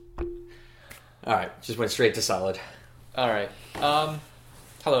All right, just went straight to solid. All right.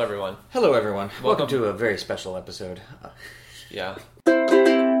 Hello, everyone. Hello, everyone. Welcome Welcome. to a very special episode. Yeah.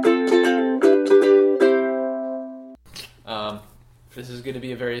 This is going to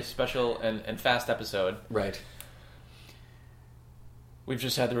be a very special and fast episode. Right. We've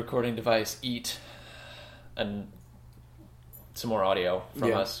just had the recording device eat and some more audio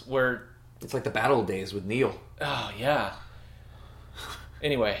from us. It's like the battle days with Neil. Oh, yeah.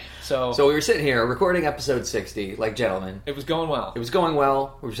 Anyway, so So we were sitting here recording episode 60, like gentlemen. it was going well. It was going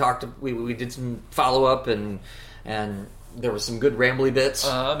well. We did some follow up and there was some good rambly bits.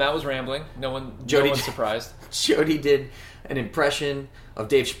 Matt was rambling. No one's Jody- surprised. Jody did an impression of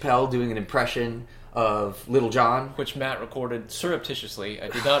Dave Chappelle doing an impression of Little John. Which Matt recorded surreptitiously. I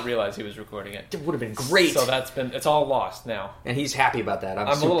did not realize he was recording it. It would have been great. So it's all lost now. And he's happy about that. I'm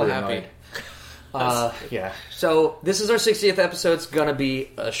I'm a super little happy. annoyed. Yeah. So this is our 60th episode. It's gonna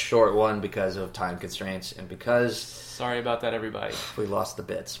be a short one because of time constraints and because Sorry about that, everybody. we lost the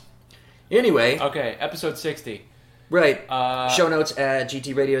bits. Anyway, Okay, episode 60. right. Show notes at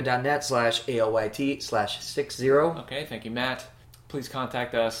gtradio.net/ALYT/60. Okay, thank you, Matt. Please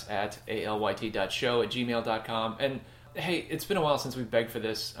contact us at alyt.show@gmail.com. And hey, it's been a while since we begged for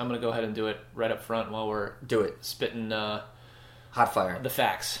this. I'm going to go ahead and do it right up front while we're Do it. spitting Hot fire. the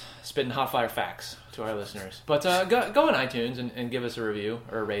facts, spitting hot fire facts to our listeners. But go on iTunes and give us a review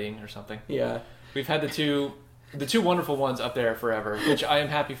or a rating or something. Yeah. We've had the two wonderful ones up there forever, which I am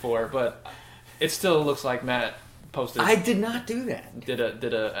happy for, but it still looks like Matt posted I did not do that. did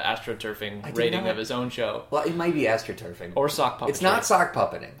a astroturfing did rating not. of his own show. Well, it might be astroturfing. Or sock puppetry. It's not sock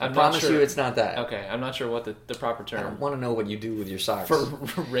puppeting. I I'm not promise sure. you it's not that. Okay, I'm not sure what the proper I term want to know what you do with your socks. for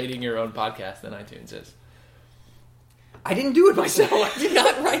rating your own podcast in iTunes is. I didn't do it myself. I did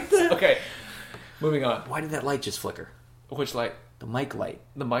not write that. Okay, moving on. Why did that light just flicker? Which light? The mic light.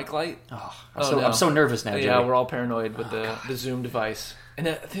 The mic light? Oh, Oh, no. I'm so nervous now, Joey. Yeah, we're all paranoid with the Zoom device.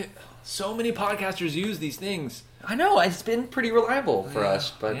 And so many podcasters use these things. I know, it's been pretty reliable for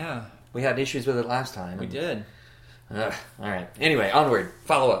us, but yeah, we had issues with it last time. we did. All right. Anyway, onward.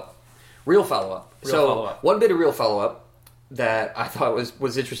 Follow-up. Real follow-up. Real So, follow-up. one bit of real follow-up that I thought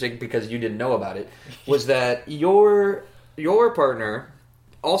was interesting because you didn't know about it was that your partner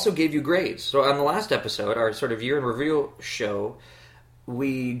also gave you grades. So on the last episode, our sort of year in review show,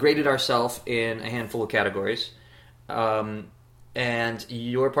 we graded ourselves in a handful of categories. And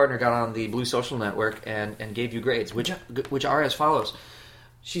your partner got on the Blue Social Network and gave you grades, which are as follows.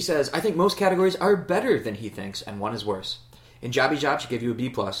 She says, I think most categories are better than he thinks, and one is worse. In Jobby Job, she gave you a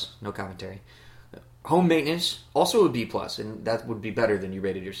B+, no commentary. Home maintenance, also a B+, and that would be better than you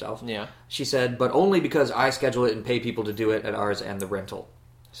rated yourself. Yeah. She said, but only because I schedule it and pay people to do it at ours and the rental.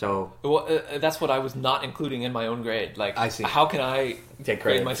 So, Well, that's what I was not including in my own grade. Like, I see. How can I Take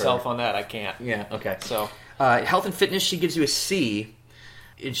credit grade myself for- on that? I can't. yeah, okay. So, Health and fitness, she gives you a C,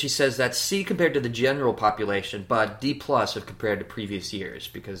 and she says that's C compared to the general population, but D+ if compared to previous years,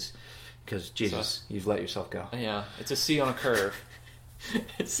 because Jesus, you've let yourself go. yeah, it's a C on a curve.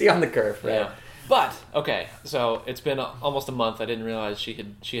 C on the curve, right? Yeah. But, okay, so it's been almost a month. I didn't realize she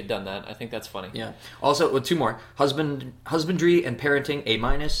had done that. I think that's funny. Yeah. Also, with two more: husbandry and parenting,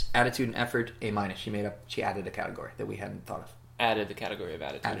 A-, attitude and effort, A-. She added a category that we hadn't thought of. Added the category of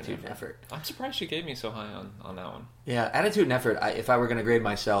attitude, Attitude and and effort. I'm surprised she gave me so high on that one. Yeah, attitude and effort. If I were going to grade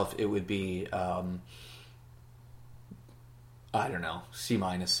myself, it would be I don't know, C-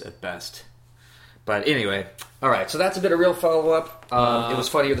 at best. But anyway, all right. So that's a bit of real follow-up. It was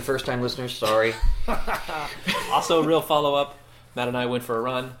funnier the first time, listeners. Sorry. Also, real follow-up, Matt and I went for a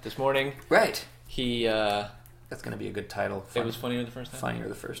run this morning. Right. He, That's going to be a good title. it was funnier the first time? Funnier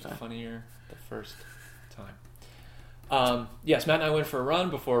the first time. Funnier the first time. Yes, Matt and I went for a run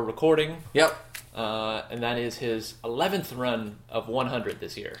before recording, Yep. and that is his 11th run of 100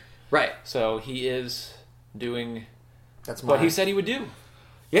 this year. Right. So he is doing That's what he said he would do.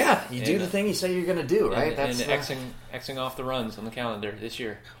 Yeah, you do And- the thing you say you're going to do, right? And Xing off the runs on the calendar this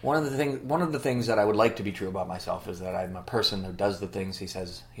year. One of the things that I would like to be true about myself is that I'm a person who does the things he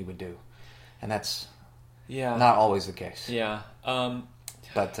says he would do, and that's Yeah. not always the case. Yeah.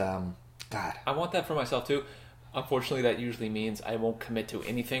 But God, I want that for myself too. Unfortunately, that usually means I won't commit to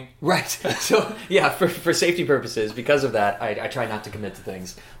anything. right? So yeah, for safety purposes, because of that, I try not to commit to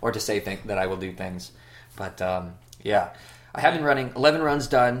things or to say that I will do things. But yeah, I have been running 11 runs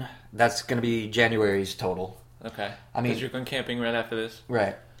done. That's going to be January's total. Okay. I mean- because you're going camping right after this.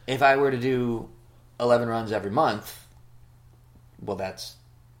 Right. If I were to do 11 runs every month, well, that's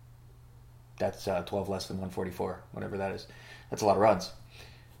 12 less than 144, whatever that is. That's a lot of runs.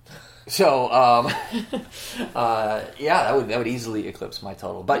 So, yeah, that would easily eclipse my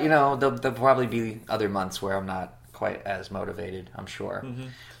total. But there'll probably be other months where I'm not quite as motivated. I'm sure. Mm-hmm.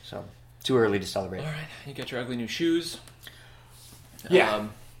 So, too early to celebrate. All right, you got your ugly new shoes. Yeah,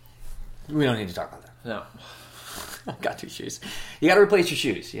 we don't need to talk about that. No, I've got 2 shoes. You got to replace your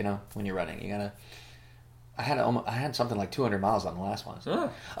shoes. When you're running, you gotta. I had something like 200 miles on the last one. So.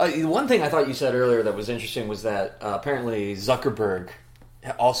 One thing I thought you said earlier that was interesting was that apparently Zuckerberg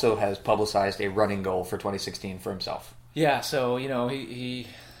also has publicized a running goal for 2016 for himself. Yeah, so he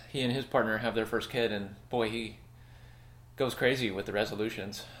and his partner have their first kid, and boy, he goes crazy with the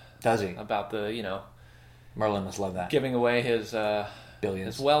resolutions. Does he? About the Merlin must love that. Giving away his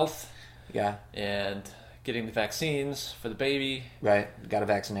billions, his wealth, yeah, and getting the vaccines for the baby. Right, got to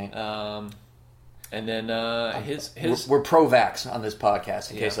vaccinate. And then his we're pro-vax on this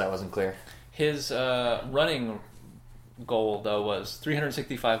podcast, in case that wasn't clear. His running goal, though, was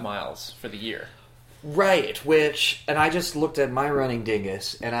 365 miles for the year. Right, and I just looked at my running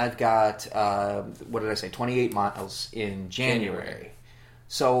dingus, and I've got, 28 miles in January.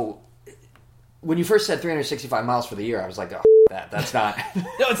 So, when you first said 365 miles for the year, I was like, oh, that's not...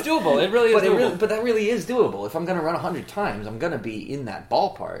 No, it's doable. It really is doable. But that really is doable. If I'm going to run 100 times, I'm going to be in that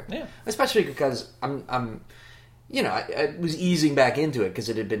ballpark. Yeah. Especially because I was easing back into it because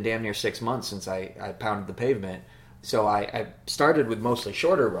it had been damn near 6 months since I pounded the pavement. So I started with mostly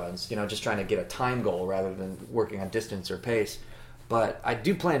shorter runs, just trying to get a time goal rather than working on distance or pace. But I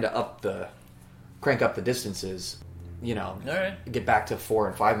do plan to crank up the distances, All right. Get back to 4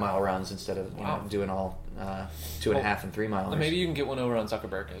 and 5 mile runs instead of doing all 2.5 and 3 miles. Maybe you can get one over on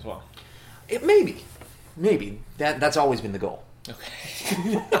Zuckerberg as well. Maybe that's always been the goal.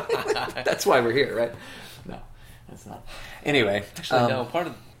 Okay. That's why we're here, right? No, that's not. Anyway, actually,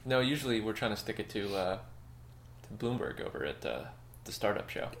 no. Usually we're trying to stick it to Bloomberg over at the startup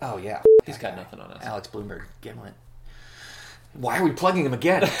show. Oh yeah, he's got nothing on us. Alex Bloomberg, Gimlet. Why are we plugging him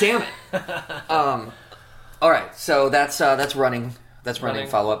again? Damn it! All right, so that's running. That's running.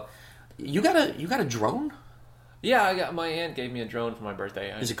 Follow up. You got a drone? Yeah, my aunt gave me a drone for my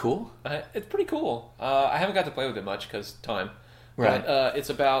birthday. Is it cool? It's pretty cool. I haven't got to play with it much because time. Right. But it's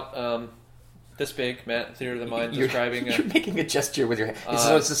about this big. Matt, theater of the mind, describing. You're making a gesture with your hand.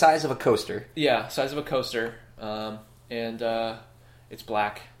 So it's the size of a coaster. Yeah, size of a coaster, and it's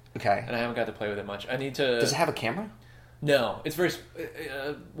black. Okay. And I haven't got to play with it much. I need to. Does it have a camera? No, it's very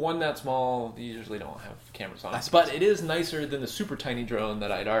one that small. You usually don't have cameras on, but it is nicer than the super tiny drone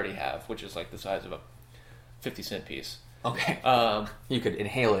that I'd already have, which is like the size of a 50-cent piece. Okay. You could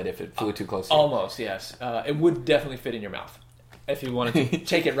inhale it if it flew too close to you. Almost, yes. It would definitely fit in your mouth if you wanted to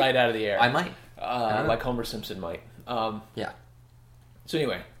take it right out of the air. I might, like Homer Simpson might. Yeah. So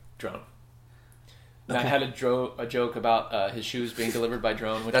anyway, drone. Matt had a joke about his shoes being delivered by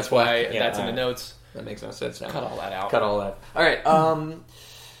drone, which is why that's in the notes. That makes no sense now. Cut all that out. Cut all that. All right.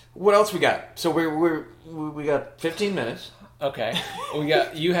 What else we got? So we got 15 minutes. Okay.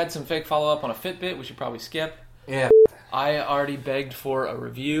 You had some fake follow up on a Fitbit. We should probably skip. Yeah. I already begged for a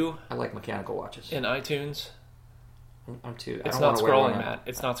review. I like mechanical watches in iTunes. I'm too. It's not scrolling, Matt.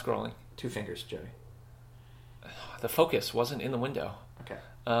 It's not scrolling. 2 fingers, Joey. The focus wasn't in the window. Okay.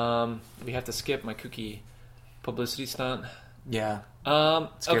 We have to skip my kooky publicity stunt. Yeah.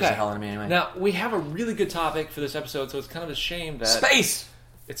 Scares the hell out of me anyway. Now, we have a really good topic for this episode, so it's kind of a shame that... Space!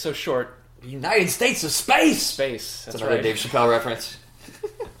 It's so short. The United States of Space! Space, that's another right. Dave Chappelle reference.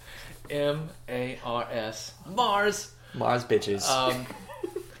 M-A-R-S. Mars! Mars, bitches.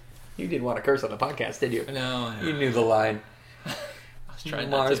 You didn't want to curse on the podcast, did you? No. You knew the line. I was trying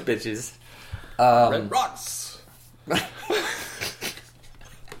Mars, not to. bitches. Red rocks!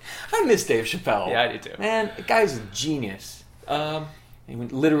 I miss Dave Chappelle. Yeah, I do too. Man, the guy's a genius. He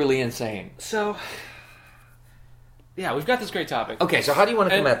went literally insane. So, yeah, we've got this great topic. Okay, so how do you want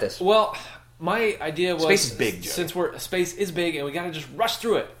to come at this? Well, my idea was... Space is big, Joe. Since space is big, and we got to just rush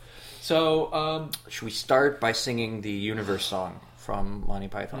through it. So, should we start by singing the Universe song from Monty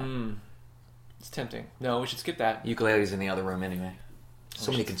Python? It's tempting. No, we should skip that. Ukulele's in the other room anyway.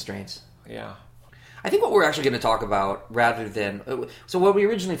 So many constraints. Yeah. I think what we're actually going to talk about, rather than... So what we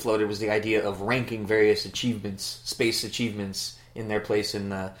originally floated was the idea of ranking various achievements, space achievements, in their place in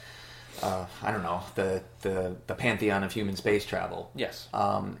the, I don't know, the pantheon of human space travel. Yes.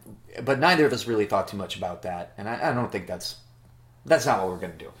 But neither of us really thought too much about that, and I don't think that's not what we're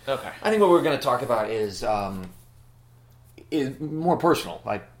going to do. Okay. I think what we're going to talk about is more personal,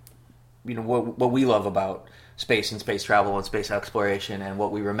 like, what we love about space and space travel and space exploration, and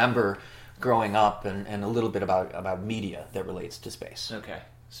what we remember growing up, and a little bit about media that relates to space. Okay.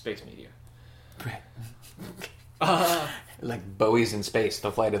 Space media. Like Bowie's in Space,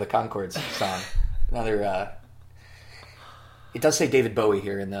 the Flight of the Conchords song. Another. It does say David Bowie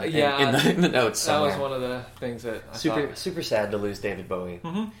here in the in the notes somewhere. That was one of the things that I thought. Super sad to lose David Bowie.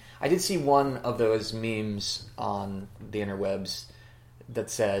 Mm-hmm. I did see one of those memes on the interwebs that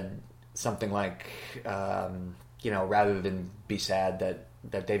said something like, rather than be sad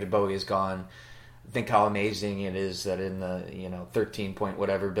that David Bowie is gone, think how amazing it is that in the 13 point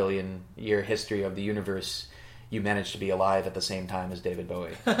whatever billion year history of the universe, you managed to be alive at the same time as David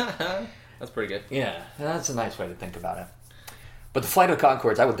Bowie. That's pretty good. Yeah, that's a nice way to think about it. But the Flight of the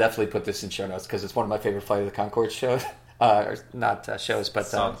Conchords, I would definitely put this in show notes because it's one of my favorite Flight of the Conchords shows. Not shows, but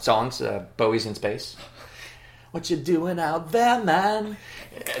songs. Bowie's in Space. What you doing out there, man?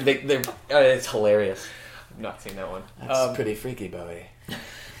 It's hilarious. I've not seen that one. That's pretty freaky, Bowie.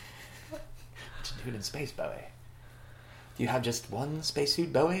 What you doing in space, Bowie? Do you have just one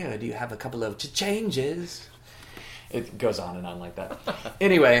spacesuit, Bowie, or do you have a couple of changes? It goes on and on like that.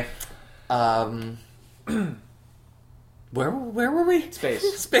 Anyway, where were we?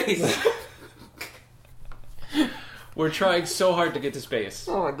 Space. Space. We're trying so hard to get to space.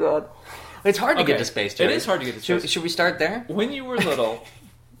 Oh my god. It's hard to get to space, Jerry. It is hard to get to space. Should we start there? When you were little,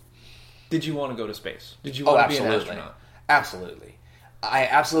 did you want to go to space? Did you want to be an astronaut? Absolutely. I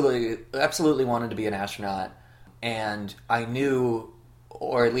absolutely wanted to be an astronaut, and I knew,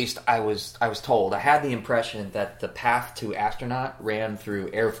 or at least I was told, I had the impression that the path to astronaut ran through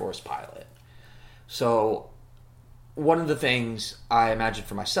Air Force pilot. So one of the things I imagined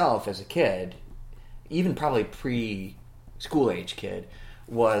for myself as a kid, even probably pre-school age kid,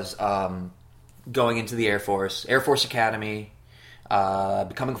 was going into the Air Force Academy,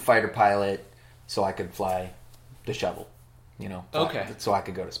 becoming a fighter pilot, so I could fly the shuttle, so I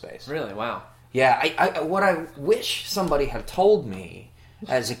could go to space. Really? Wow. Yeah, what I wish somebody had told me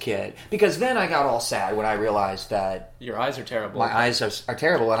as a kid, because then I got all sad when I realized that your eyes are terrible. My eyes are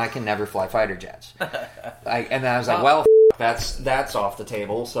terrible, and I can never fly fighter jets. And then I was like, well, that's off the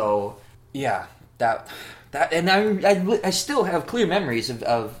table. So yeah, that, and I still have clear memories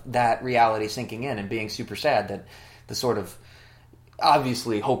of that reality sinking in and being super sad that the sort of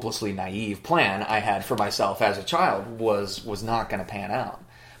obviously hopelessly naive plan I had for myself as a child was not going to pan out.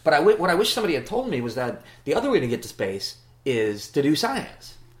 But what I wish somebody had told me was that the other way to get to space is to do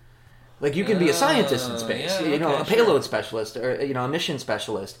science. Like, you can be a scientist in space, a payload specialist, or a mission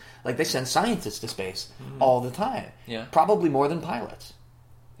specialist. Like, they send scientists to space all the time. Yeah, probably more than pilots.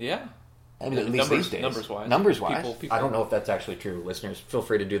 Yeah, I mean, at least these days. Numbers wise, people. I don't know if that's actually true. Listeners, feel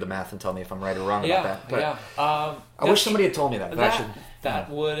free to do the math and tell me if I'm right or wrong about that. But I wish somebody had told me that.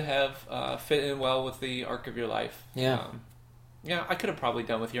 That would have fit in well with the arc of your life. Yeah. Yeah, I could have probably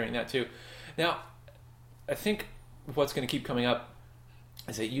done with hearing that too. Now, I think what's going to keep coming up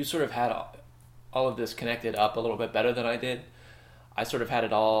is that you sort of had all of this connected up a little bit better than I did. I sort of had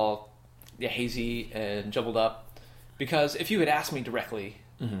it all hazy and jumbled up, because if you had asked me directly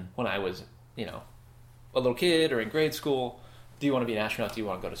when I was, a little kid or in grade school, do you want to be an astronaut? Do you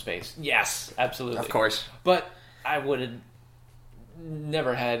want to go to space? Yes, absolutely. Of course. But I would have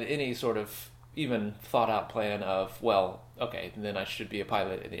never had any sort of even thought out plan of, well, okay, then I should be a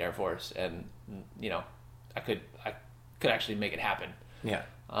pilot in the Air Force, and I could actually make it happen. Yeah.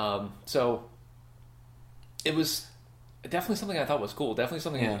 So it was definitely something I thought was cool. Definitely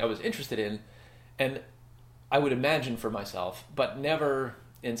something I was interested in, and I would imagine for myself, but never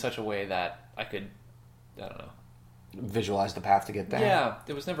in such a way that I could, I don't know, visualize the path to get there. Yeah,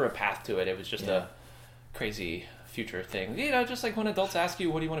 there was never a path to it. It was just a crazy future thing. Just like when adults ask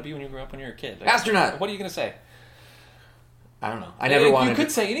you, what do you want to be when you grow up when you're a kid? Like, astronaut. What are you going to say? I don't know. I never wanted. You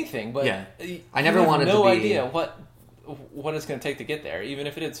could say anything, but I never wanted to be. No idea what it's going to take to get there, even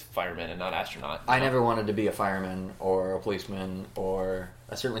if it is fireman and not astronaut. I never wanted to be a fireman or a policeman, or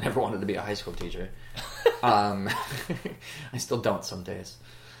I certainly never wanted to be a high school teacher. I still don't some days.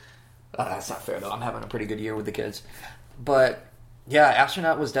 That's not fair, though. I'm having a pretty good year with the kids. But yeah,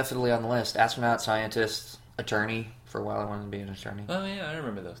 astronaut was definitely on the list. Astronaut, scientist, attorney. For a while I wanted to be an attorney. Oh yeah, I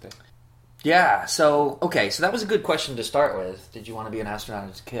remember those days. Yeah, so that was a good question to start with. Did you want to be an astronaut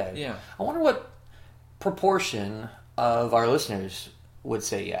as a kid? Yeah. I wonder what proportion of our listeners would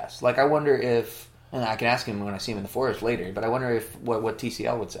say yes. Like, I wonder if, and I can ask him when I see him in the forest later, but I wonder if what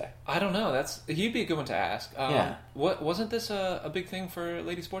TCL would say. I don't know. He'd be a good one to ask. Yeah. Wasn't this a big thing for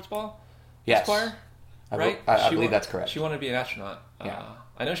Lady Sports Ball? Yes. Esquire? Right? I believe that's correct. She wanted to be an astronaut. Yeah.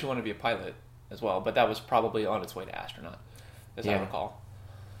 I know she wanted to be a pilot as well, but that was probably on its way to astronaut, as I recall.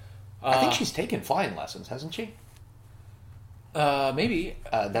 I think she's taken flying lessons, hasn't she? Maybe.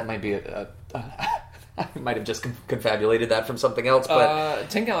 That might be I might have just confabulated that from something else, but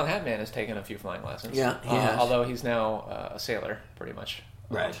 10 Gallon Hat Man has taken a few flying lessons. Yeah, he has. Although he's now a sailor, pretty much.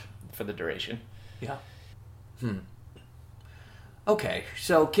 Right. For the duration. Yeah. Okay,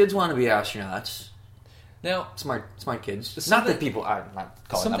 so kids want to be astronauts. Now, Smart kids. It's not that people are not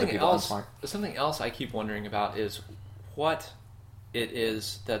calling other people unsmart. Something else I keep wondering about is what it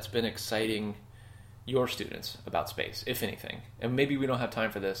is that's been exciting your students about space, if anything. And maybe we don't have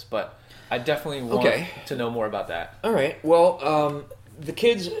time for this, but I definitely want to know more about that. All right. Well, the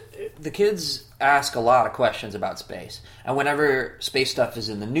kids ask a lot of questions about space, and whenever space stuff is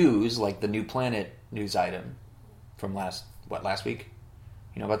in the news, like the New Planet news item from last week.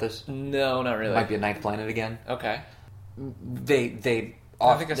 You know about this? No, not really. It might be a ninth planet again. Okay. They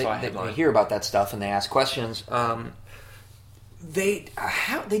I think I saw a headline. They hear about that stuff and they ask questions. They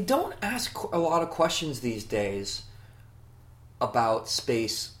don't ask a lot of questions these days about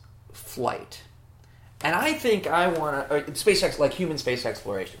space flight. And I think I want to space like human space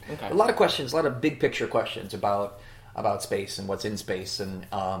exploration. Okay. A lot of questions, a lot of big picture questions about space and what's in space and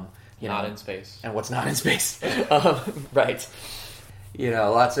not in space and what's not in space. Right.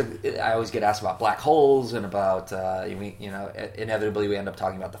 Lots of. I always get asked about black holes and about inevitably we end up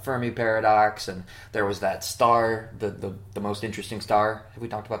talking about the Fermi paradox, and there was that star, the most interesting star. Have we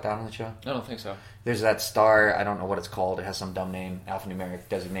talked about that on the show? I don't think so. There's that star. I don't know what it's called. It has some dumb name, alphanumeric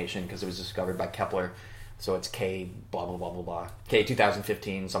designation, because it was discovered by Kepler. So it's K blah blah blah blah blah. K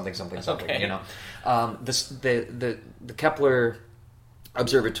 2015 something. Okay. The Kepler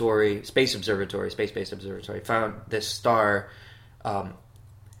space based observatory found this star. Let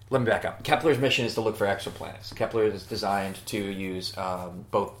me back up. Kepler's mission is to look for exoplanets. Kepler is designed to use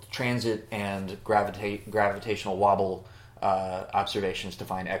both transit and gravitational wobble observations to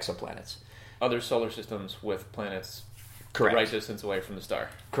find exoplanets. Other solar systems with planets Correct. The right distance away from the star.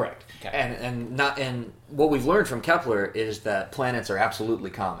 Correct. Okay. And what we've learned from Kepler is that planets are absolutely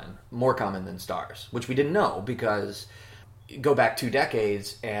common, more common than stars, which we didn't know because go back 2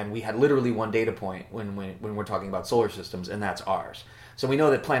 decades and we had literally one data point when we're talking about solar systems, and that's ours. So we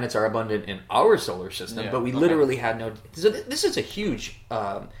know that planets are abundant in our solar system, but we literally had no. So this is a huge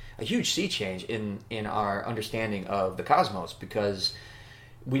sea change in our understanding of the cosmos, because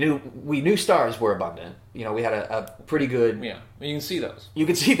we knew stars were abundant. We had a pretty good. Yeah, you can see those. You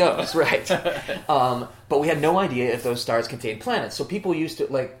can see those, right? But we had no idea if those stars contained planets. So people used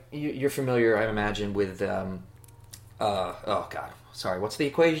to you're familiar, I imagine, with. Oh God, sorry. What's the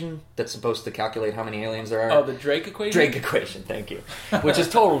equation that's supposed to calculate how many aliens there are? Oh, the Drake equation? Drake equation, thank you. Which is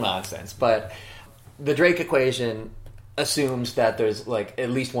total nonsense. But the Drake equation assumes that there's at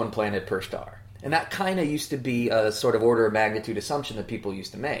least one planet per star. And that kind of used to be a sort of order of magnitude assumption that people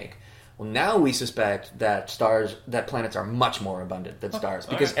used to make. Well, now we suspect that planets are much more abundant than stars.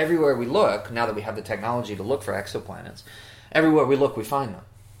 Because everywhere we look, now that we have the technology to look for exoplanets, everywhere we look, we find them.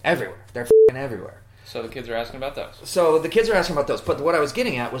 Everywhere. They're f***ing everywhere. So the kids are asking about those. But what I was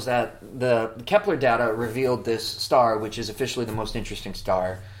getting at was that the Kepler data revealed this star, which is officially the most interesting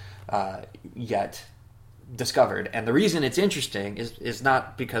star yet discovered. And the reason it's interesting is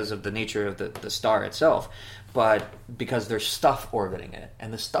not because of the nature of the star itself, but because there's stuff orbiting it.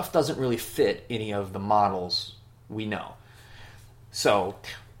 And the stuff doesn't really fit any of the models we know. So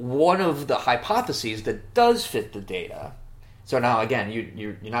one of the hypotheses that does fit the data... So now, again,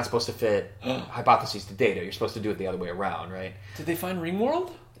 you're not supposed to fit hypotheses to data. You're supposed to do it the other way around, right? Did they find Ringworld?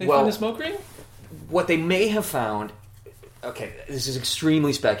 Did they find the smoke ring? What they may have found... Okay, this is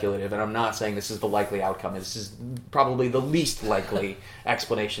extremely speculative, and I'm not saying this is the likely outcome. This is probably the least likely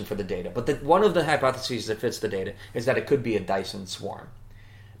explanation for the data. But one of the hypotheses that fits the data is that it could be a Dyson swarm,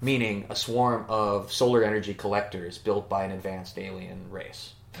 meaning a swarm of solar energy collectors built by an advanced alien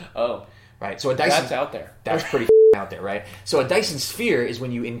race. Oh. Right, so a Dyson... That's out there. That's pretty out there, right? So a Dyson sphere is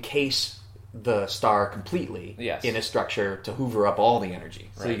when you encase the star completely in a structure to hoover up all the energy.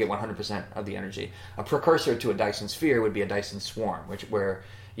 So you get 100% of the energy. A precursor to a Dyson sphere would be a Dyson swarm, where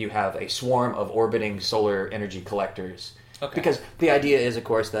you have a swarm of orbiting solar energy collectors. Okay. Because the idea is, of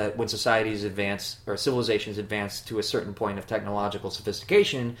course, that when societies advance, or civilizations advance to a certain point of technological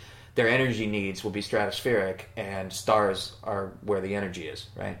sophistication, their energy needs will be stratospheric, and stars are where the energy is,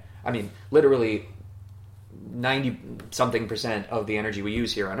 right? I mean, literally 90-something% of the energy we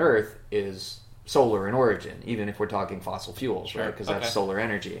use here on Earth is solar in origin, even if we're talking fossil fuels, right? Because that's solar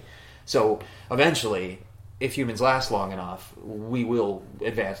energy. So eventually, if humans last long enough, we will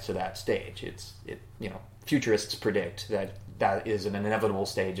advance to that stage. Futurists predict that is an inevitable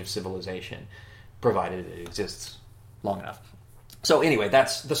stage of civilization, provided it exists long enough. So anyway,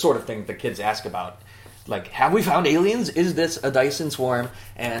 that's the sort of thing the kids ask about. Like, have we found aliens? Is this a Dyson swarm?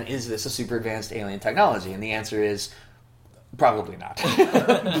 And is this a super advanced alien technology? And the answer is probably not.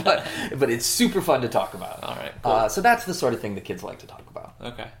 but it's super fun to talk about. All right. Cool. So that's the sort of thing the kids like to talk about.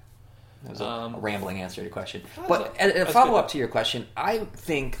 Okay. That was a rambling answer to your question. That's But a a follow-up to your question, I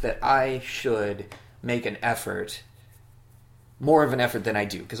think that I should make an effort, more of an effort than I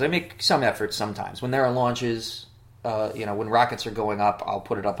do, because I make some efforts sometimes. When there are launches, when rockets are going up, I'll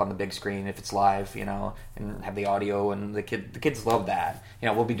put it up on the big screen if it's live, and have the audio, and the kids love that.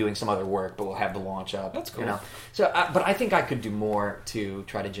 We'll be doing some other work, but we'll have the launch up. That's cool. So, but I think I could do more to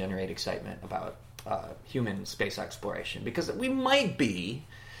try to generate excitement about human space exploration, because we might be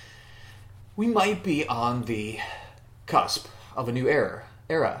on the cusp of a new era.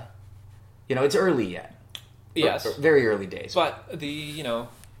 It's early yet. Yes. Very early days. But the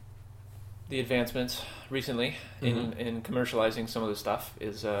advancements recently in commercializing some of this stuff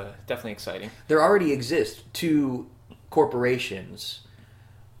is definitely exciting. There already exist two corporations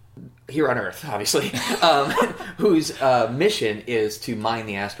here on Earth, obviously, whose mission is to mine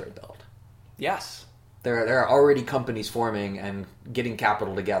the asteroid belt. Yes. There are already companies forming and getting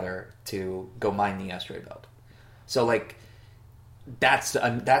capital together to go mine the asteroid belt. So, that's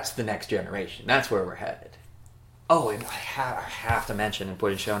the next generation. That's where we're headed. Oh, and I have to mention and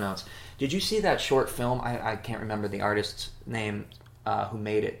put in show notes. Did you see that short film? I can't remember the artist's name who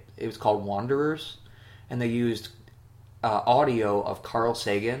made it. It was called Wanderers, and they used audio of Carl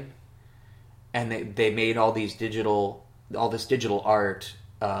Sagan, and they made all this digital art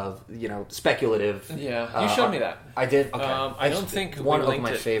of speculative. Yeah, you showed me that. I did. Okay. I don't think one we of linked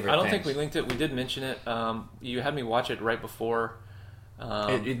my it. favorite. I don't things. think we linked it. We did mention it. You had me watch it right before.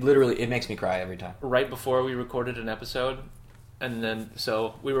 It literally makes me cry every time. Right before we recorded an episode, and then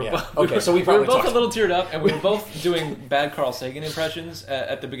so we were. Yeah. We we were both a little teared up, and we were both doing bad Carl Sagan impressions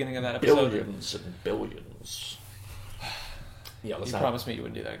at the beginning of that episode. Billions and billions. Yeah, You promised me you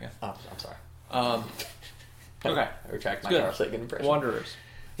wouldn't do that again. Oh, I'm sorry. Okay, I retract my good. Carl Sagan impression. Wanderers.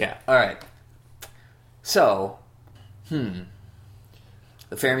 Yeah. All right. So, the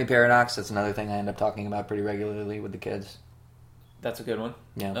Fermi paradox. That's another thing I end up talking about pretty regularly with the kids. That's a good one.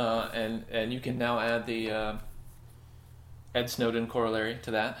 Yeah. And you can now add the Ed Snowden corollary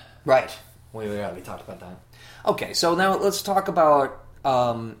to that. Right. We talked about that. Okay, so now let's talk about.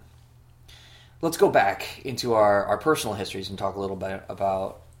 Let's go back into our personal histories and talk a little bit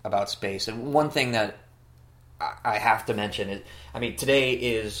about space. And one thing that I have to mention is, today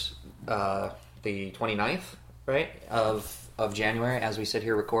is the 29th, right, of January. As we sit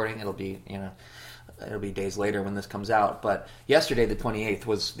here recording, it'll be days later when this comes out. But yesterday, the 28th,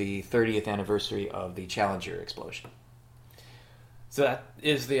 was the 30th anniversary of the Challenger explosion. So that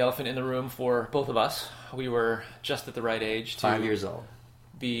is the elephant in the room for both of us. We were just at the right age to 5 years old,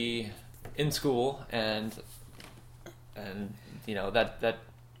 be in school, and that.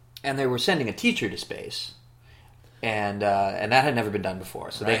 And they were sending a teacher to space, and that had never been done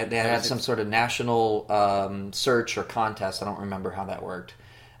before. So Right. they had some sort of national search or contest. I don't remember how that worked,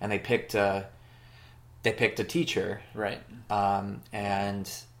 and they picked a teacher, Right. and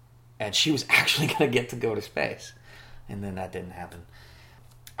she was actually going to get to go to space, and then that didn't happen.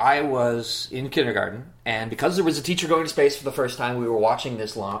 I was in kindergarten, and because there was a teacher going to space for the first time, we were watching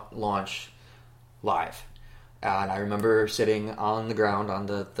this launch live. And I remember sitting on the ground on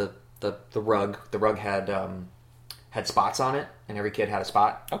the rug. The rug had spots on it, and every kid had a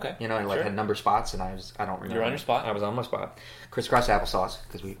spot. Okay, sure. Had number spots, and I don't remember. You're on your spot. I was on my spot. Crisscross applesauce,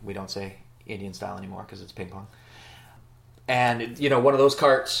 because we don't say Indian style anymore because it's ping pong. And, one of those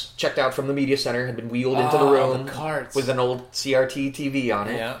carts checked out from the media center had been wheeled into the room the carts. with an old CRT TV on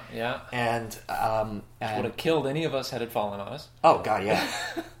it. Yeah. And Would have killed any of us had it fallen on us. oh god, yeah,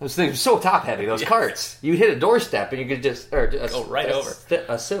 those things were so top heavy. Those carts, you hit a doorstep and you could just go right over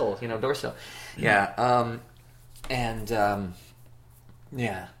a sill, door sill. Yeah,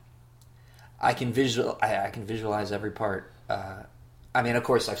 yeah. I can visualize every part. Of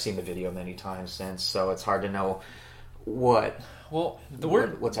course, I've seen the video many times since, so it's hard to know what's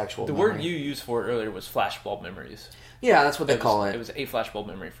actual. The memory. word you used for it earlier was flashbulb memories. Yeah, that's what they call it. It was a flashbulb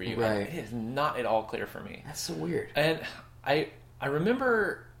memory for you. Right. It is not at all clear for me. That's so weird. And I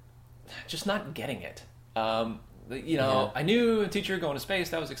remember just not getting it. I knew a teacher going to space,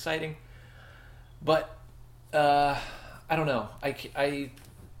 that was exciting. But I don't know. I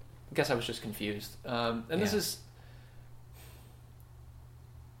guess I was just confused. This is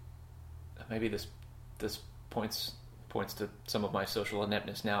maybe this points to some of my social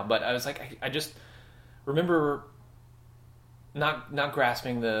ineptness now, but I was like, I just remember not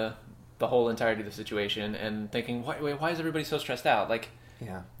grasping the whole entirety of the situation and thinking, why is everybody so stressed out? Like,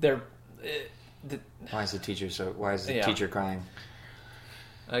 yeah, they're Why is the teacher Why is the Yeah. teacher crying?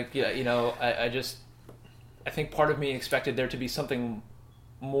 Like, yeah, I think part of me expected there to be something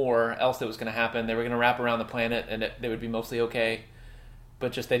more else that was going to happen. They were going to wrap around the planet, and they would be mostly okay.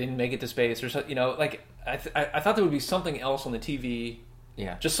 But just they didn't make it to space, or so. I thought there would be something else on the TV.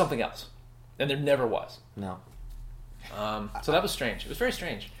 Yeah. Just something else, and there never was. No. So that was strange. It was very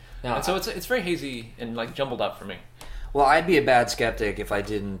strange. Now, and so it's very hazy and like jumbled up for me. Well, I'd be a bad skeptic if I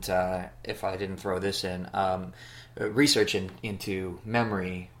didn't throw this in. Research into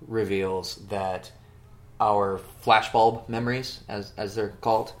memory reveals that our flashbulb memories, as they're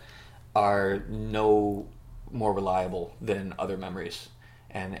called, are no more reliable than other memories.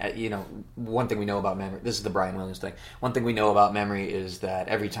 And one thing we know about memory, this is the Brian Williams thing. One thing we know about memory is that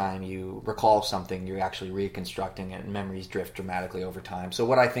every time you recall something, you're actually reconstructing it, and memories drift dramatically over time. So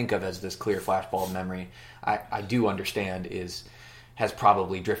what I think of as this clear flashbulb memory, I do understand has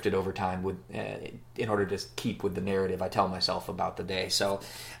probably drifted over time in order to keep with the narrative I tell myself about the day. So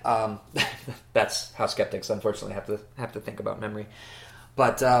that's how skeptics unfortunately have to think about memory.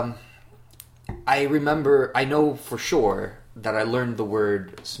 But I know for sure that I learned the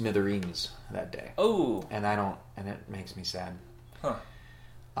word smithereens that day. Oh, and it makes me sad. Huh.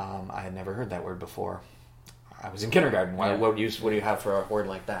 I had never heard that word before. I was in kindergarten. What do you have for a word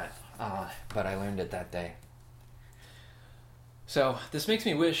like that? But I learned it that day. So this makes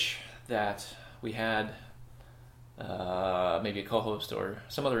me wish that we had maybe a co-host or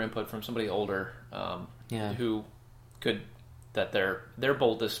some other input from somebody older who could, that their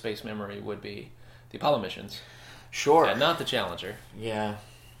boldest space memory would be the Apollo missions. Sure. And not the Challenger. Yeah.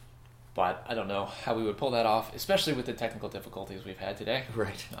 But I don't know how we would pull that off, especially with the technical difficulties we've had today.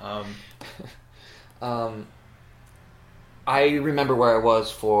 Right. I remember where I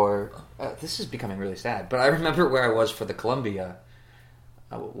was for... this is becoming really sad, but I remember where I was for the Columbia,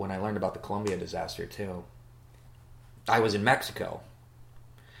 when I learned about the Columbia disaster, too. I was in Mexico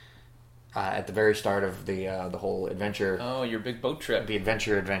at the very start of the whole adventure. Oh, your big boat trip. The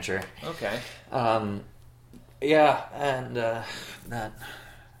adventure. Okay. Yeah, and that...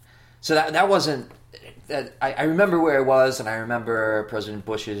 So that wasn't... I remember where I was, and I remember President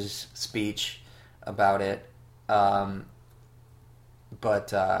Bush's speech about it. But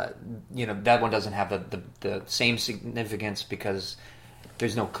that one doesn't have the same significance because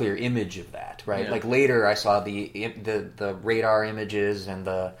there's no clear image of that, right? Yeah. Like later, I saw the radar images, and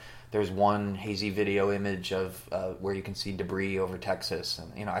there's one hazy video image of where you can see debris over Texas,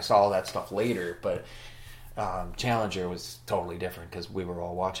 and I saw all that stuff later. But Challenger was totally different because we were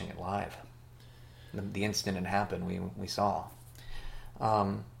all watching it live. The instant it happened, we saw.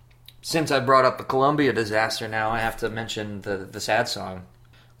 Since I brought up the Columbia disaster, now I have to mention the sad song,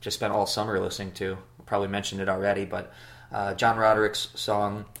 which I spent all summer listening to. I probably mentioned it already, but John Roderick's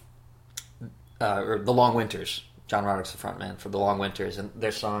song, or The Long Winters. John Roderick's the frontman for The Long Winters, and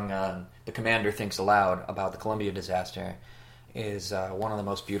their song, The Commander Thinks Aloud, about the Columbia disaster, is one of the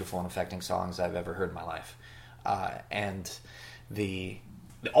most beautiful and affecting songs I've ever heard in my life. And the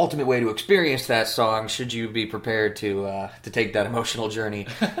ultimate way to experience that song, should you be prepared to take that emotional journey,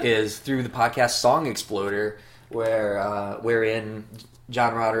 is through the podcast Song Exploder, wherein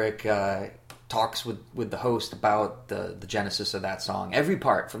John Roderick talks with the host about the genesis of that song. Every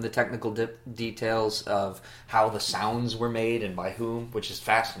part, from the technical details of how the sounds were made and by whom, which is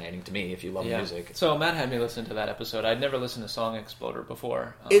fascinating to me if you love music. So Matt had me listen to that episode. I'd never listened to Song Exploder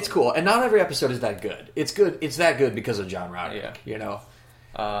before. It's cool, and not every episode is that good. It's good. It's that good because of John Roderick.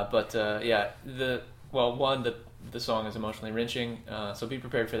 The song is emotionally wrenching, so be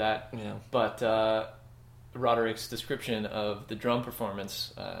prepared for that. Yeah. But Roderick's description of the drum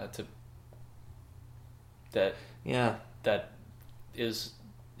performance that is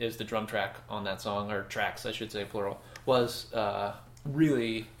the drum track on that song, or tracks I should say plural, was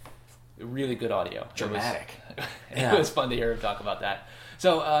really, really good audio. Dramatic. It was fun to hear him talk about that.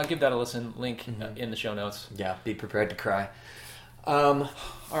 So give that a listen. Link in the show notes. Yeah, be prepared to cry. All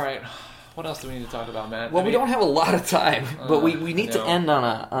right, what else do we need to talk about, Matt? Well, we don't have a lot of time, but we need to end on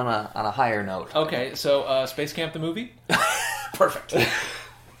a higher note. Okay, so Space Camp the movie? Perfect.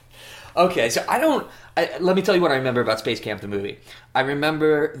 Okay, so let me tell you what I remember about Space Camp the movie. I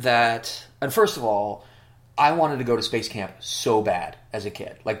remember that, and first of all, I wanted to go to Space Camp so bad as a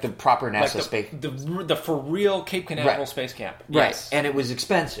kid, like the proper NASA space, the for real Cape Canaveral Space Camp, yes. Right? And it was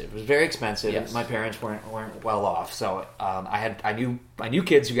expensive. It was very expensive. Yes. My parents weren't well off, so I knew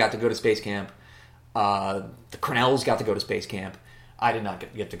kids who got to go to Space Camp. The Cornells got to go to Space Camp. I did not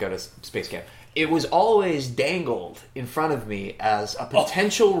get to go to space camp. It was always dangled in front of me as a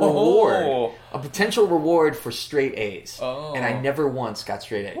potential reward. A potential reward for straight A's. Oh. And I never once got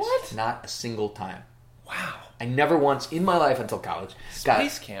straight A's. What? Not a single time. Wow. I never once in my life until college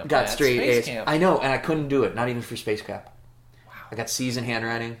Space camp, got man. straight Space A's. camp. I know, and I couldn't do it. Not even for space camp. Wow. I got C's in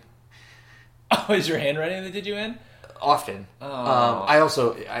handwriting. Oh, is your handwriting that did you in? Often. Oh. I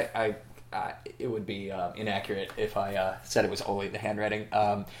also... it would be inaccurate if I said it was only the handwriting.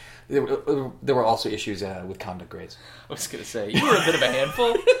 There were also issues with conduct grades. I was going to say, you were a bit of a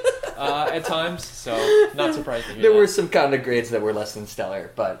handful at times, so not surprised to hear There that. were some conduct grades that were less than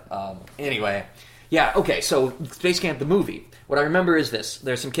stellar, but anyway. Yeah, okay, so Space Camp, the movie. What I remember is this.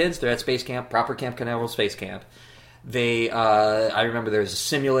 There's some kids, they're at Space Camp, proper Camp Canaveral Space Camp. I remember there's a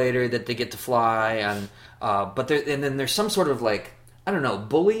simulator that they get to fly, and then there's some sort of like, I don't know,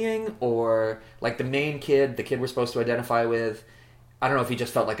 bullying, or like the main kid, the kid we're supposed to identify with, I don't know if he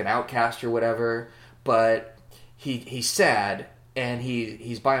just felt like an outcast or whatever, but he's sad, and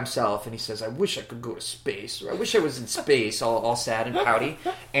he's by himself, and he says, I wish I could go to space, or I wish I was in space, all sad and pouty.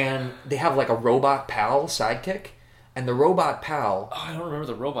 And they have like a robot pal sidekick, and the robot pal... Oh, I don't remember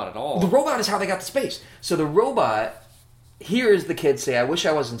the robot at all. The robot is how they got to space. So the robot hears the kid say, I wish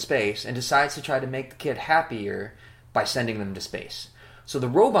I was in space, and decides to try to make the kid happier by sending them to space. So the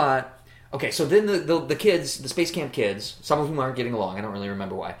robot... Okay, so then the kids, the Space Camp kids, some of whom aren't getting along, I don't really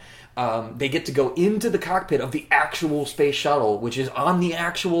remember why, they get to go into the cockpit of the actual space shuttle, which is on the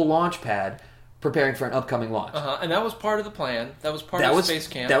actual launch pad, preparing for an upcoming launch. And that was part of the plan. That was part of Space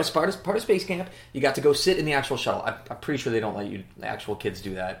Camp. That was part of Space Camp. You got to go sit in the actual shuttle. I'm pretty sure they don't let the actual kids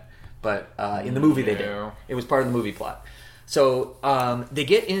do that, but in the movie they did. It was part of the movie plot. So they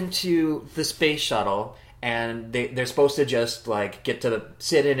get into the space shuttle, and they're supposed to just like get to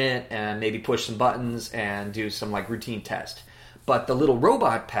sit in it and maybe push some buttons and do some like routine test. But the little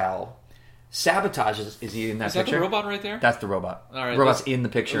robot pal sabotages. Is he in that picture? Is that the robot right there? That's the robot. All right, the robot's in the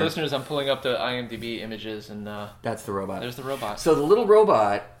picture. Listeners, I'm pulling up the IMDb images, and that's the robot. There's the robot. So the little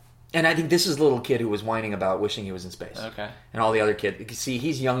robot, and I think this is the little kid who was whining about wishing he was in space. Okay. And all the other kids. You can see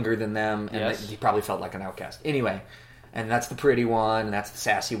he's younger than them, and Yes. he probably felt like an outcast. Anyway. And that's the pretty one, and that's the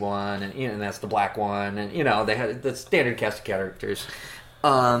sassy one, and that's the black one, and they had the standard cast of characters.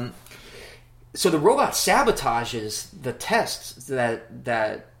 So the robot sabotages the tests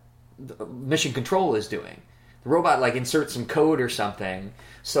that Mission Control is doing. The robot like inserts some code or something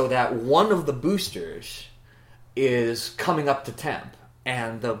so that one of the boosters is coming up to temp,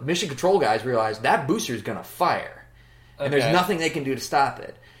 and the Mission Control guys realize that booster is going to fire, and there's nothing they can do to stop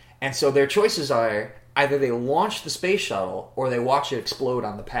it. And so their choices are either they launch the space shuttle or they watch it explode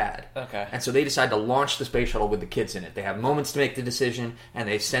on the pad. Okay. And so they decide to launch the space shuttle with the kids in it. They have moments to make the decision, and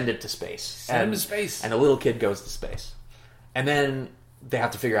they send it to space. Send him to space. And the little kid goes to space. And then they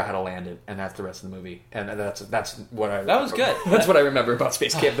have to figure out how to land it, and that's the rest of the movie. And that's what I... That was good. That's what I remember about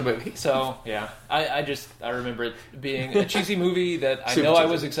Space Camp, the movie. So, yeah. I remember it being a cheesy movie that I Super know I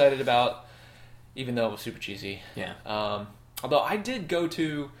cheesy. was excited about, even though it was super cheesy. Yeah. Although I did go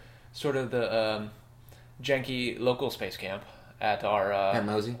to sort of the janky local space camp at our... At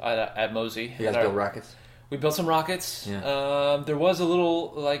Mosey? At Mosey. You guys build rockets? We built some rockets. Yeah. There was a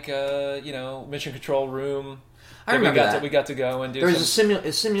little, mission control room. I remember that. We got to go and do. There was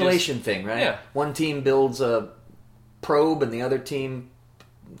a simulation thing, right? Yeah. One team builds a probe, and the other team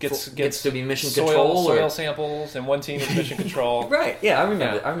gets to be mission control. Soil samples, and one team is mission control. Right? Yeah, I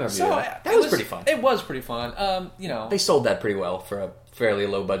remember. Yeah. I remember. So that it was pretty fun. It was pretty fun. They sold that pretty well for a fairly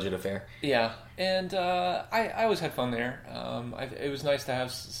low budget affair. Yeah, and I always had fun there. It was nice to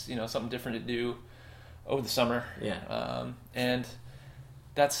have something different to do over the summer. Yeah. And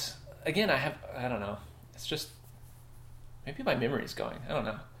that's again, I don't know. It's just maybe my memory is going. I don't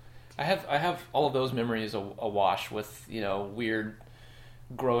know. I have all of those memories awash with weird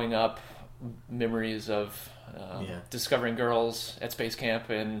growing up memories of discovering girls at space camp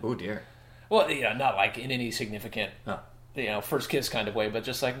and oh dear. Well, not like in any significant first kiss kind of way, but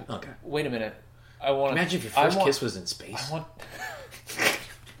just like wait a minute, I want. Imagine if your first kiss was in space. I want.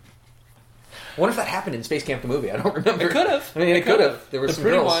 What if that happened in Space Camp the movie? I don't remember. It could have. I mean, it could have. There were the some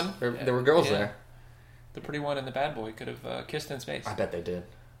pretty girls. one. There were girls there. The pretty one and the bad boy could have kissed in space. I bet they did.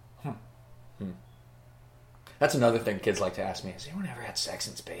 That's another thing kids like to ask me. Has anyone ever had sex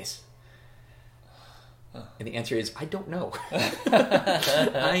in space? And the answer is, I don't know.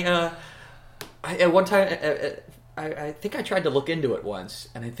 I at one time, I think I tried to look into it once,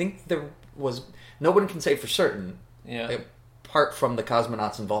 and I think there was... No one can say for certain, apart from the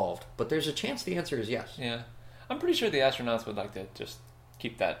cosmonauts involved, but there's a chance the answer is yes. Yeah. I'm pretty sure the astronauts would like to just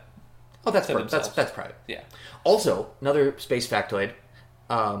keep that Oh, that's to themselves. that's private. Yeah. Also, another space factoid,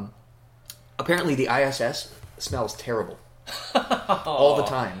 Apparently, the ISS smells terrible all the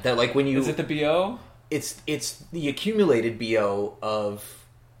time. That like when you Is it the BO? It's the accumulated BO of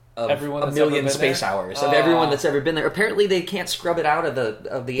Everyone a that's million ever been space there? hours of everyone that's ever been there. Apparently, they can't scrub it out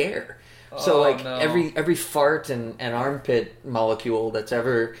of the air. So like no. every fart and armpit molecule that's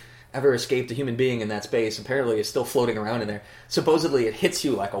ever escaped a human being in that space apparently is still floating around in there. Supposedly, it hits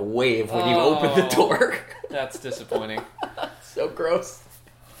you like a wave when you open the door. That's disappointing. So gross.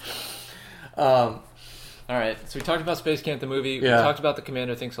 All right, so we talked about Space Camp the movie. We Yeah. talked about The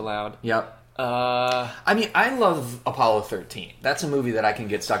Commander Thinks Aloud. Yep. Uh, I mean, I love Apollo 13. That's a movie that I can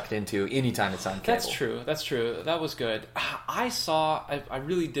get sucked into anytime it's on cable. That's true. That's true. That was good. I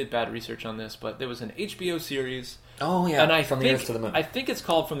really did bad research on this, but there was an HBO series. Oh yeah, And From the Earth to the Moon. I think it's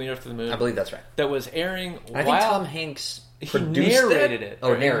called From the Earth to the Moon. I believe that's right. That was airing I think while Tom Hanks he produced narrated it. Oh,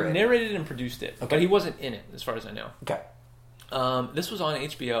 Or he narrated. narrated and produced it. Okay. But he wasn't in it, as far as I know. Okay. This was on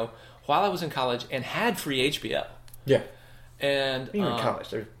HBO while I was in college and had free HBO. Yeah. And When you're in college,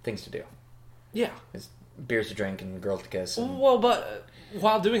 there are things to do. yeah. There's beers to drink and girls to kiss. And Well, but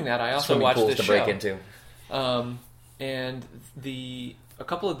while doing that, I also swimming watched pools this to show. break into. And a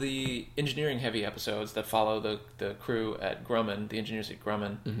couple of the engineering heavy episodes that follow the crew at Grumman, the engineers at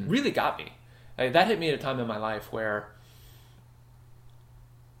Grumman, really got me. That hit me at a time in my life where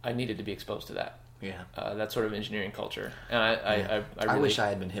I needed to be exposed to that. Yeah. That sort of engineering culture. And I really, wish I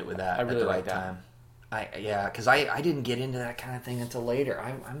had been hit with that I really at the right like that. time. Because I didn't get into that kind of thing until later.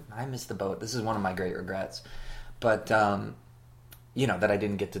 I missed the boat. This is one of my great regrets. But, that I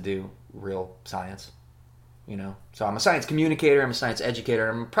didn't get to do real science. So I'm a science communicator, I'm a science educator,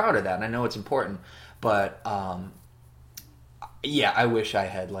 and I'm proud of that, and I know it's important. But, I wish I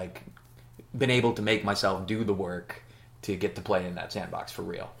had, been able to make myself do the work to get to play in that sandbox for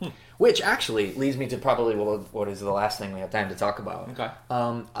real. Which actually leads me to probably what is the last thing we have time to talk about. Okay.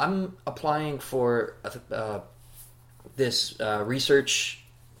 I'm applying for this research.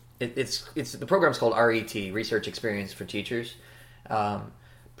 It's the program's called RET, Research Experience for Teachers.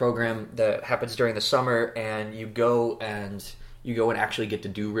 Program that happens during the summer, and you go and actually get to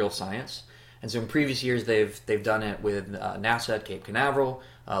do real science. And so in previous years, they've done it with NASA at Cape Canaveral,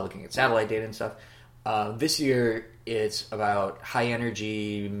 looking at satellite data and stuff. This year, it's about high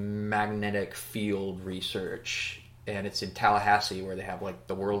energy magnetic field research, and it's in Tallahassee, where they have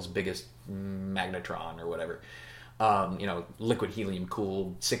the world's biggest magnetron or whatever. Liquid helium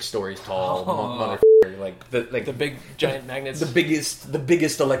cooled, 6 stories tall, motherfucker, the big giant magnets. the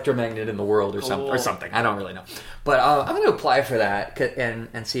biggest electromagnet in the world, or Cool. something. I don't really know, but I'm going to apply for that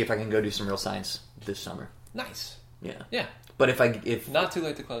and see if I can go do some real science this summer. Nice. Yeah, Yeah. but if Not too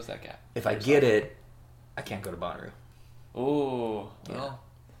late to close that gap. I get it, I can't go to Bonnaroo. Ooh. Yeah.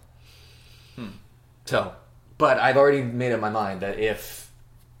 Well, So, but I've already made up my mind that if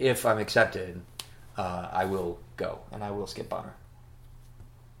I'm accepted, I will go and I will skip Bonnaroo.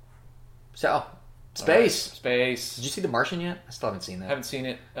 So, space. Space. Did you see The Martian yet? I still haven't seen that. Haven't seen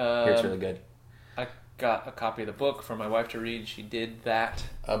it. Hear it's really good. I got a copy of the book for my wife to read. She did that.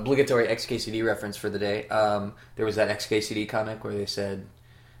 Obligatory XKCD reference for the day. There was that XKCD comic where they said,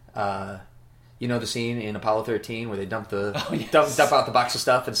 the scene in Apollo 13 where they dump dump out the box of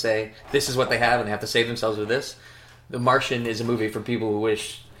stuff and say, this is what they have and they have to save themselves with this? The Martian is a movie for people who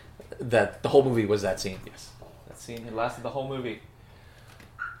wish that the whole movie was that scene. Yes. That scene. It lasted the whole movie.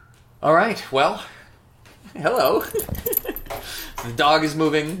 All right, well, hello. The dog is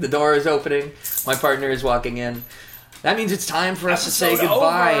moving. The door is opening. My partner is walking in. That means it's time for us to say Episode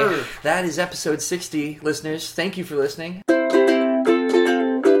goodbye. over. That is episode 60, listeners. Thank you for listening.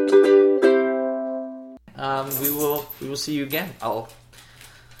 We will see you again.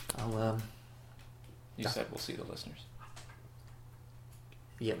 You said we'll see the listeners.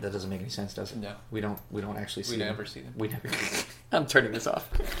 Yeah, that doesn't make any sense, does it? No. We don't actually see We them. never see them. We never. I'm turning this off.